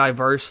more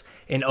diverse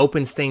and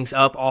opens things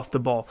up off the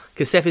ball.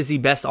 Because Steph is the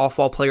best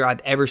off-ball player I've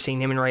ever seen,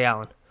 him and Ray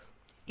Allen.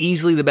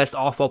 Easily the best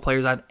off-ball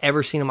players I've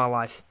ever seen in my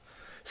life.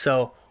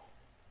 So,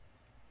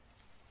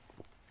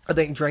 I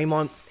think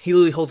Draymond, he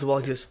literally holds the ball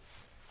like this.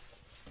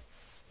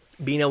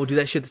 Being able to do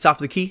that shit at the top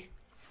of the key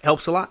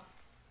helps a lot.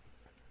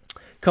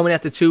 Coming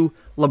at the 2,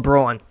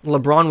 LeBron.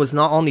 LeBron was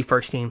not on the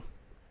first team.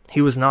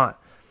 He was not.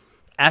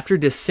 After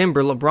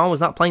December, LeBron was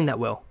not playing that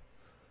well.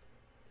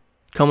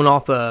 Coming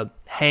off a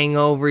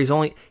hangover, he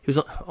was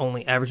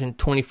only averaging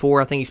 24.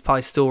 I think he's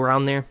probably still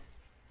around there.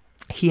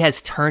 He has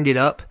turned it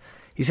up.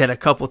 He's had a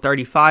couple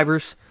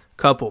 35ers,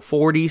 couple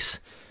 40s,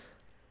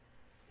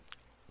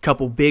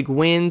 couple big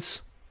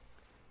wins,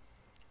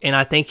 and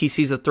I think he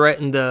sees a threat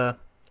in the.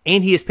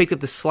 And he has picked up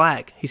the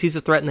slack. He sees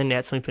a threat in the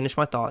Nets. Let me finish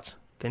my thoughts.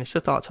 Finish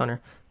the thoughts,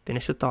 Hunter.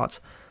 Finish the thoughts.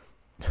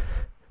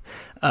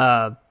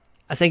 I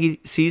think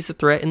he sees the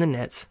threat in the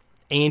Nets,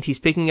 and he's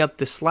picking up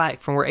the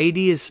slack from where AD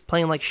is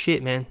playing like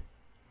shit, man.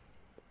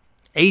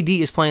 AD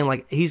is playing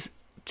like he's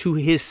to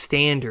his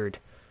standard.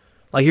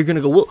 Like you're going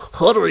to go, well,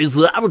 Hunter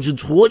is averaging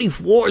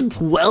 24 and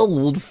 12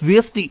 with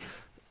 50.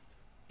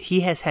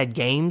 He has had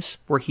games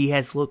where he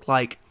has looked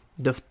like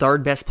the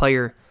 3rd best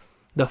player,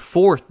 the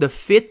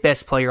 5th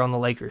best player on the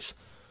Lakers.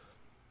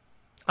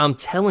 I'm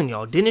telling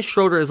y'all, Dennis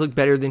Schroeder has looked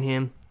better than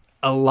him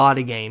a lot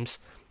of games.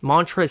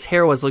 Montrezl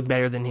Harrell has looked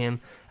better than him.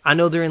 I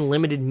know they're in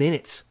limited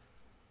minutes.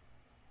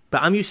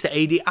 But I'm used to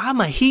AD. I'm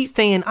a Heat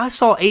fan. I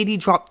saw AD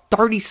drop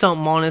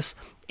 30-something on us,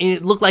 and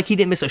it looked like he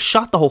didn't miss a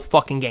shot the whole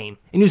fucking game.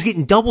 And he was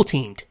getting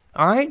double-teamed.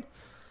 All right?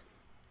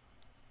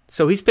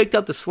 So he's picked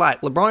up the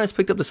slack. LeBron has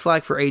picked up the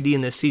slack for AD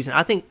in this season.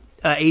 I think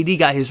AD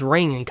got his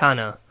ring and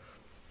kind of,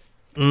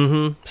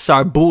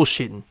 started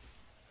bullshitting.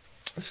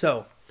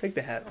 So, take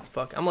the hat off.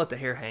 Fuck, I'm going to let the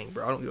hair hang,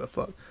 bro. I don't give a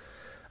fuck.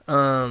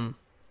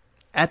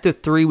 At the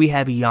 3, we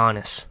have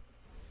Giannis.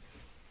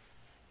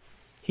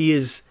 He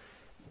is...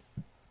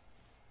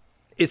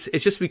 It's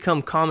just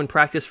become common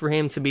practice for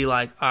him to be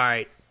like, all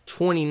right,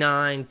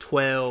 29,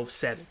 12,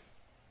 7.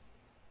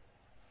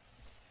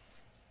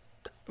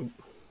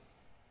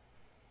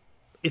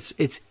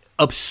 It's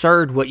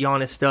absurd what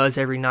Giannis does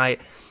every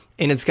night,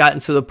 and it's gotten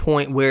to the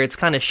point where it's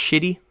kind of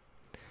shitty.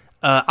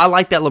 I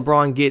like that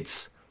LeBron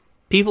gets...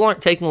 People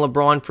aren't taking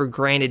LeBron for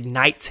granted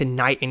night to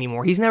night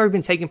anymore. He's never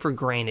been taken for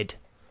granted,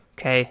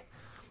 okay?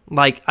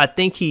 Like, I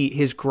think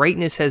his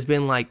greatness has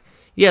been like,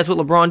 yeah, that's what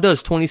LeBron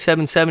does,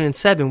 27, 7, and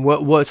 7.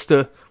 What's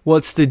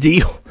the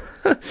deal?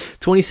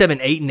 27,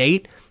 8, and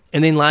 8,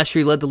 and then last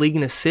year he led the league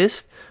in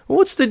assists.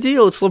 What's the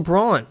deal? It's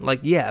LeBron. Like,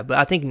 yeah, but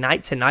I think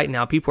night to night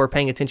now, people are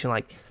paying attention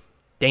like,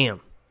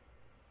 damn,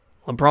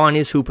 LeBron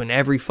is hooping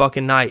every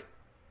fucking night.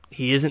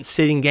 He isn't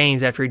sitting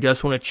games after he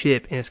just won a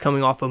chip and is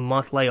coming off a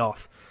month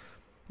layoff.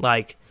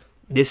 Like,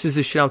 this is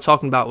the shit I'm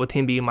talking about with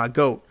him being my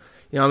GOAT.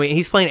 You know what I mean?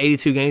 He's playing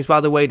 82 games,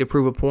 by the way, to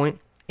prove a point.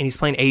 And he's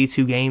playing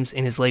 82 games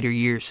in his later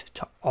years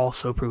to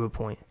also prove a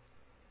point.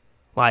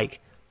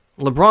 Like,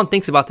 LeBron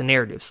thinks about the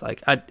narratives.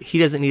 Like, he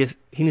needs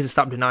to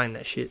stop denying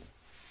that shit.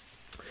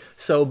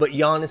 So, but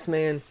Giannis,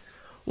 man,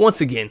 once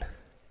again,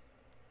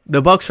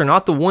 the Bucks are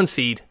not the 1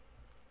 seed.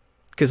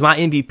 Because my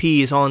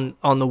MVP is on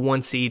the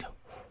 1 seed.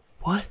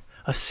 What?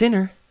 A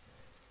sinner?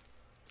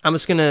 I'm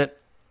just going to...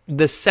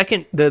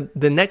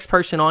 The next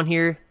person on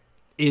here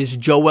is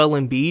Joel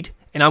Embiid,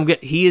 and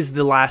he is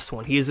the last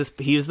one. He is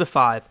the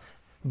 5.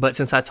 But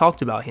since I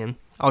talked about him,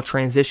 I'll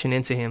transition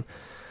into him.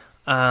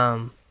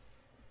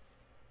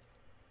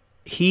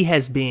 He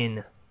has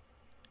been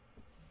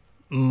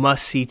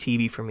must-see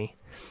TV for me.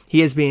 He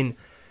has been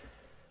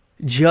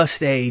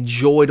just a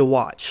joy to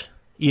watch.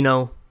 You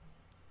know,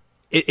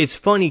 it's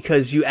funny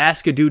because you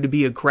ask a dude to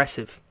be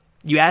aggressive.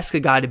 You ask a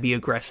guy to be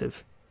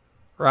aggressive,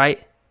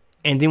 right?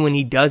 And then when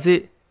he does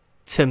it,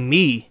 to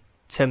me,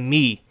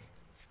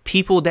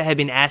 people that have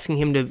been asking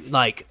him to,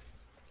 like,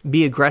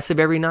 be aggressive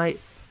every night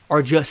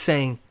are just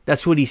saying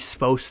that's what he's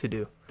supposed to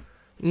do.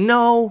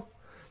 No,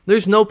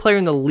 there's no player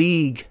in the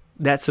league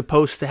that's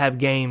supposed to have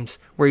games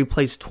where he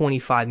plays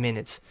 25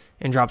 minutes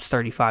and drops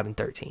 35 and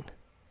 13.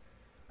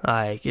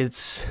 Like,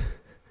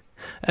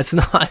 that's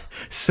not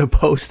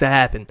supposed to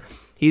happen.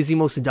 He's the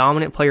most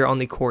dominant player on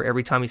the court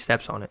every time he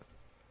steps on it.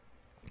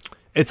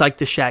 It's like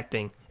the Shaq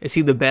thing. Is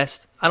he the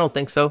best? I don't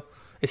think so.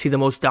 Is he the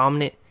most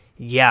dominant?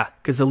 Yeah,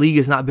 because the league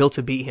is not built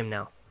to beat him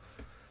now.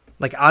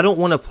 Like, I don't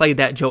want to play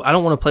that Joe. I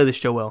don't want to play this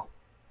Joel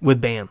with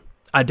Bam.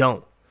 I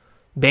don't.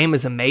 Bam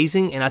is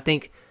amazing, and I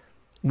think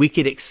we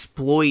could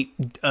exploit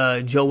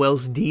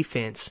Joel's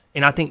defense.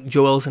 And I think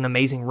Joel's an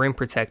amazing rim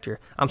protector.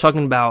 I'm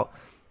talking about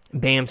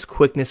Bam's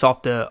quickness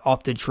off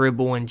the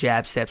dribble and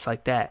jab steps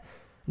like that.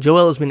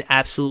 Joel has been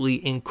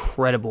absolutely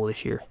incredible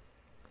this year.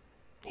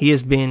 He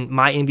has been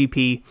my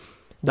MVP.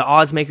 The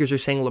odds makers are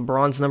saying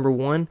LeBron's number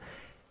 1.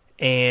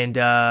 And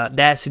that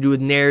has to do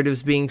with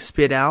narratives being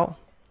spit out.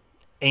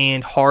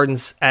 And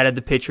Harden's out of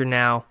the picture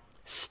now.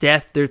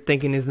 Steph, they're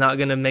thinking, is not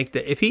going to make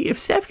the... If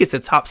Steph gets a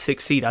top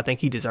 6 seed, I think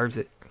he deserves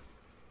it.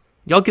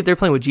 Y'all get there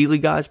playing with G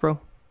League guys, bro?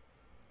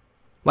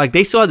 Like,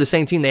 they still have the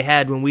same team they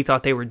had when we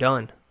thought they were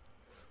done.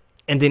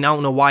 And then I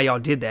don't know why y'all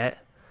did that.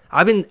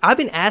 I've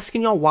been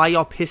asking y'all why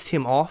y'all pissed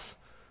him off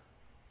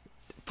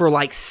for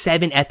like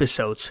 7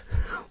 episodes.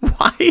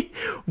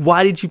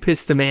 Why did you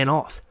piss the man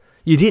off?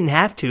 You didn't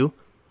have to.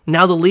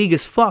 Now the league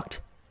is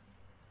fucked.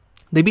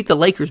 They beat the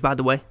Lakers, by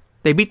the way.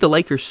 They beat the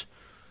Lakers.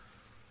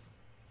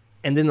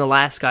 And then the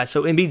last guy.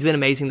 So Embiid's been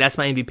amazing. That's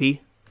my MVP.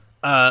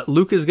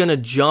 Luka's going to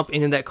jump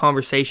into that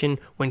conversation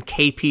when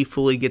KP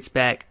fully gets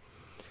back.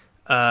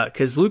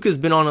 Because Luka's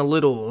been on a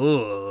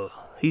little...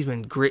 He's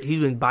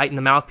been biting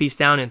the mouthpiece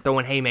down and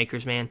throwing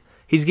haymakers, man.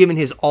 He's giving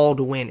his all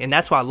to win. And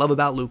that's what I love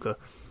about Luka.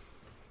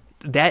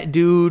 That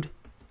dude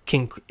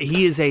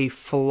he is a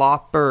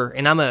flopper.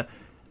 And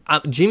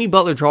Jimmy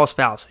Butler draws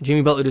fouls.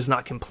 Jimmy Butler does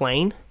not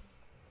complain.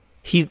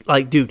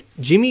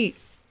 Jimmy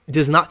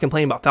does not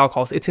complain about foul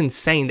calls. It's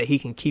insane that he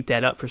can keep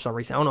that up for some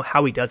reason. I don't know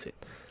how he does it.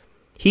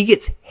 He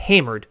gets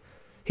hammered.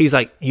 He's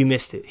like, you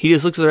missed it. He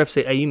just looks at the ref and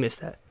says, hey, you missed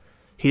that.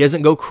 He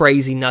doesn't go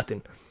crazy,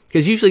 nothing.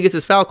 Because he usually gets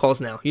his foul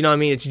calls now. You know what I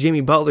mean? It's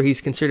Jimmy Butler. He's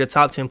considered a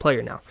top 10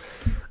 player now.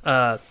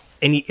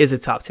 And he is a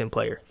top 10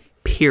 player.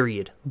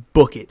 Period.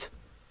 Book it.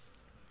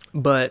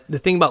 But the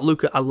thing about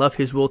Luka, I love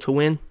his will to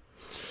win.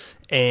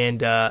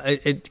 And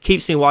it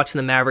keeps me watching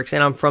the Mavericks.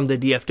 And I'm from the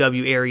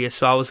DFW area,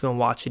 so I was going to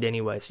watch it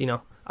anyways. You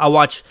know,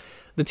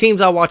 the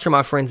teams I watch are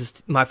my friends'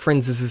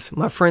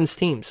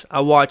 teams. I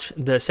watch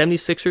the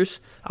 76ers.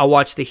 I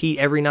watch the Heat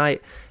every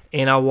night.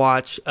 And I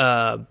watch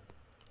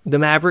the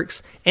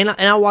Mavericks. And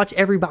I watch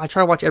everybody. I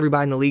try to watch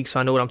everybody in the league so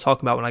I know what I'm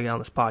talking about when I get on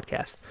this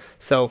podcast.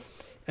 So,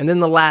 and then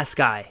the last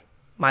guy,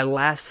 my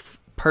last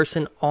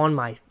person on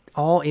my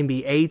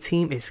All-NBA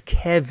team is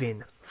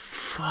Kevin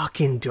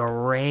Fucking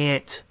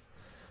Durant.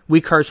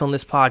 We curse on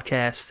this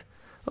podcast.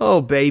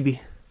 Oh,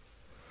 baby.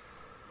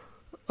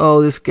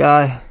 Oh, this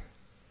guy.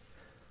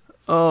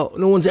 Oh,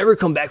 no one's ever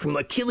come back from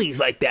Achilles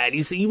like that.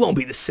 You won't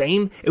be the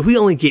same. If we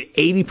only get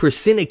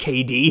 80% of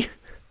KD.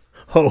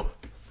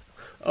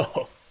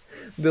 Oh,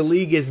 the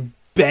league is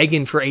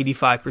begging for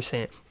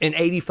 85%. And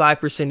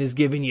 85% is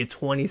giving you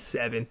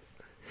 27.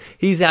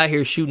 He's out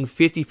here shooting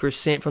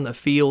 50% from the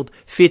field,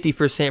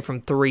 50%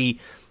 from three.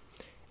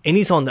 And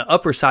he's on the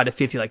upper side of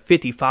 50, like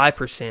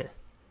 55%.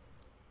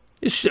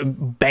 Just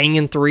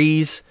banging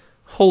threes.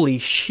 Holy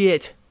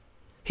shit.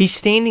 He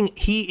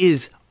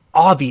is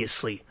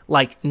obviously,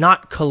 like,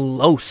 not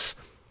close.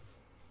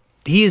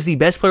 He is the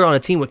best player on a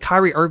team with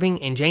Kyrie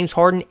Irving and James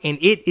Harden, and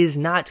it is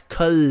not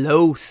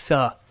close.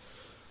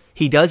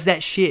 He does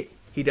that shit.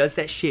 You know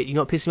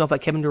what pisses me off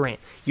about Kevin Durant?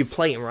 You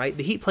play him, right?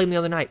 The Heat played him the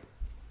other night.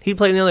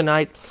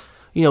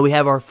 You know, we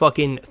have our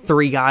fucking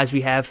three guys.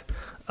 We have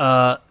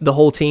the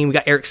whole team. We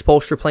got Eric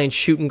Spoelstra playing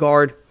shooting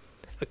guard.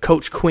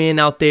 Coach Quinn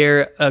out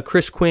there.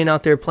 Chris Quinn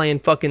out there playing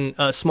fucking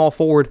small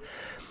forward.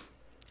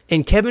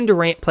 And Kevin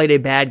Durant played a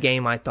bad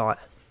game, I thought.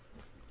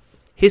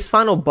 His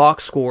final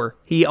box score,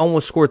 he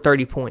almost scored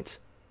 30 points.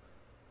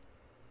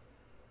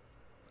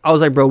 I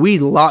was like, bro, we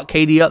locked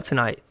KD up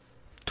tonight.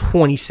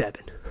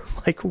 27.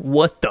 Like,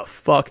 what the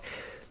fuck?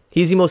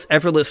 He's the most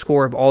effortless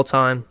scorer of all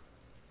time.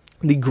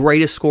 The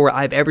greatest scorer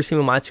I've ever seen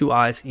with my two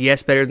eyes.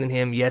 Yes, better than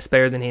him. Yes,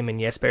 better than him. And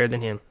yes, better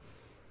than him.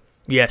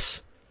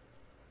 Yes.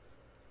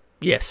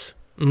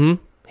 Him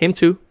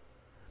too.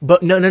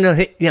 But no.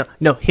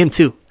 Him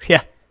too.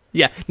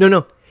 Yeah.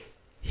 No.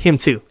 Him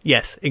too.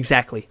 Yes,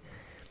 exactly.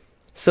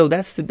 So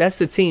that's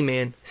the team,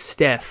 man.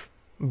 Steph,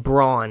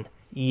 Braun,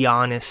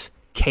 Giannis,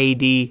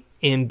 KD,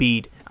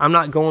 Embiid. I'm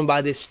not going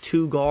by this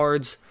two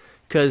guards,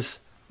 because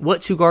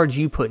what two guards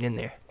you putting in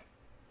there?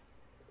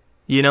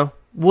 You know?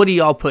 What are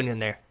y'all putting in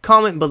there?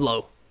 Comment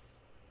below.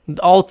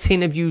 All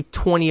 10 of you,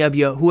 20 of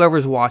you,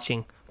 whoever's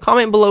watching.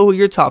 Comment below who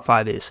your top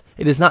 5 is.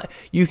 It is not,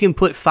 you can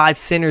put 5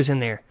 centers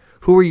in there.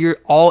 Who are your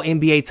all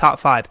NBA top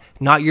 5?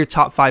 Not your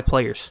top 5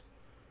 players.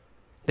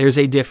 There's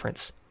a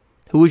difference.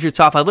 Who is your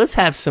top 5? Let's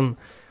have some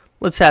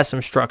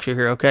structure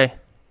here, okay?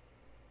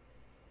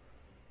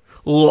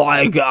 Well,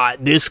 I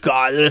got this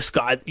guy.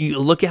 You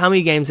look at how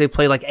many games they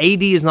play. Like,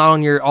 AD is not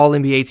on your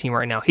all-NBA team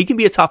right now. He can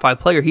be a top 5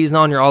 player. He's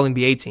not on your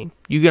all-NBA team.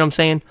 You get what I'm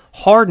saying?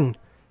 Harden.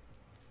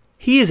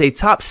 He is a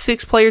top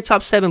 6 player,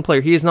 top 7 player.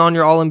 He is not on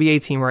your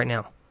all-NBA team right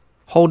now.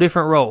 Whole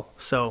different role.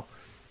 So,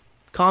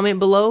 comment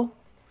below.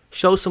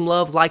 Show some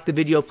love. Like the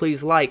video,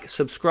 please. Like,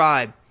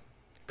 subscribe,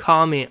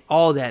 comment,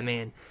 all that,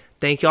 man.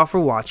 Thank y'all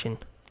for watching.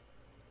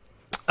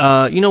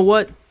 You know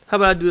what? How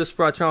about I do this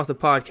before I turn off the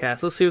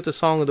podcast? Let's see what the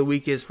song of the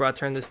week is before I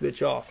turn this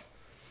bitch off.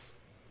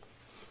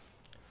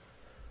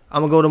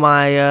 I'm going to go to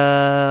my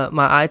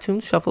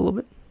iTunes, shuffle a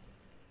little bit.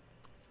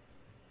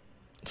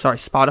 Sorry,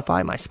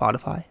 Spotify, my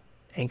Spotify,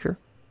 Anchor.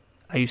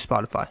 I use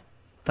Spotify.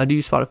 I do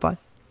use Spotify.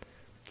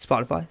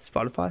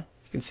 Spotify.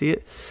 You can see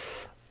it.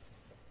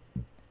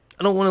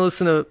 I don't want to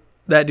listen to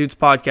that dude's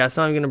podcast.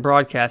 I'm not even going to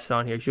broadcast it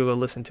on here, because you'll go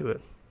listen to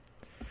it.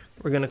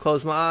 We're going to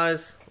close my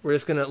eyes. We're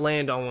just going to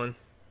land on one.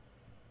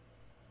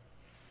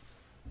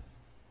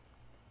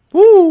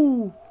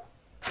 Woo!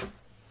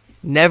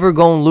 Never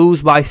Gonna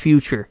Lose by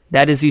Future.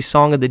 That is the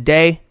song of the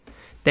day.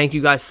 Thank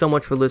you guys so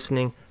much for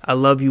listening. I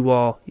love you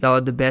all. Y'all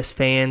are the best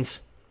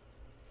fans,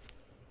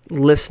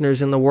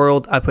 listeners in the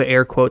world. I put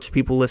air quotes,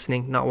 people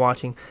listening, not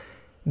watching.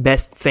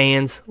 Best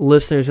fans,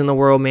 listeners in the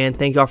world, man.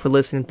 Thank y'all for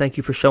listening. Thank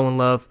you for showing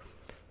love.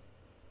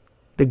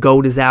 The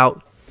GOAT is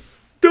out.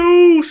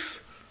 Deuce!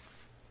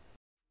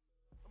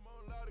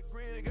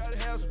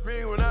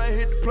 When I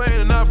hit the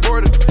plane and I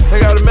boarded, I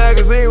got a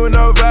magazine with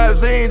no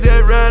Visine,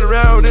 just riding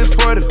around with this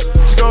 40.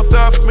 She gon'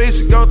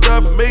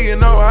 throw for me,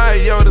 in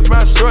Ohio, that's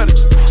my shorty.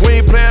 We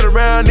ain't playing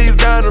around these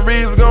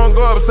boundaries, we gon'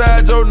 go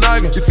upside your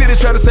noggin. You see they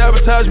try to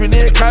sabotage me,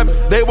 then copy.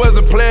 They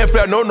wasn't playing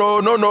fair, no.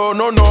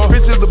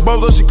 Bitches a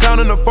bolo, she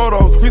counting the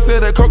photos. We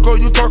said that Coco,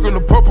 you talking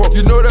to Popo.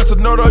 You know that's a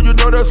no-no, you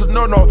know that's a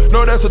no-no.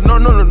 No, that's a no.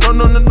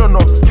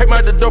 Came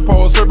out the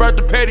dopo, serve out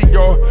the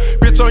patio.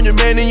 Bitch on your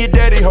man and your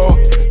daddy hoe.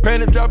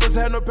 Panty droppers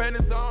had no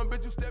panties on,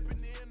 bitch you stepping.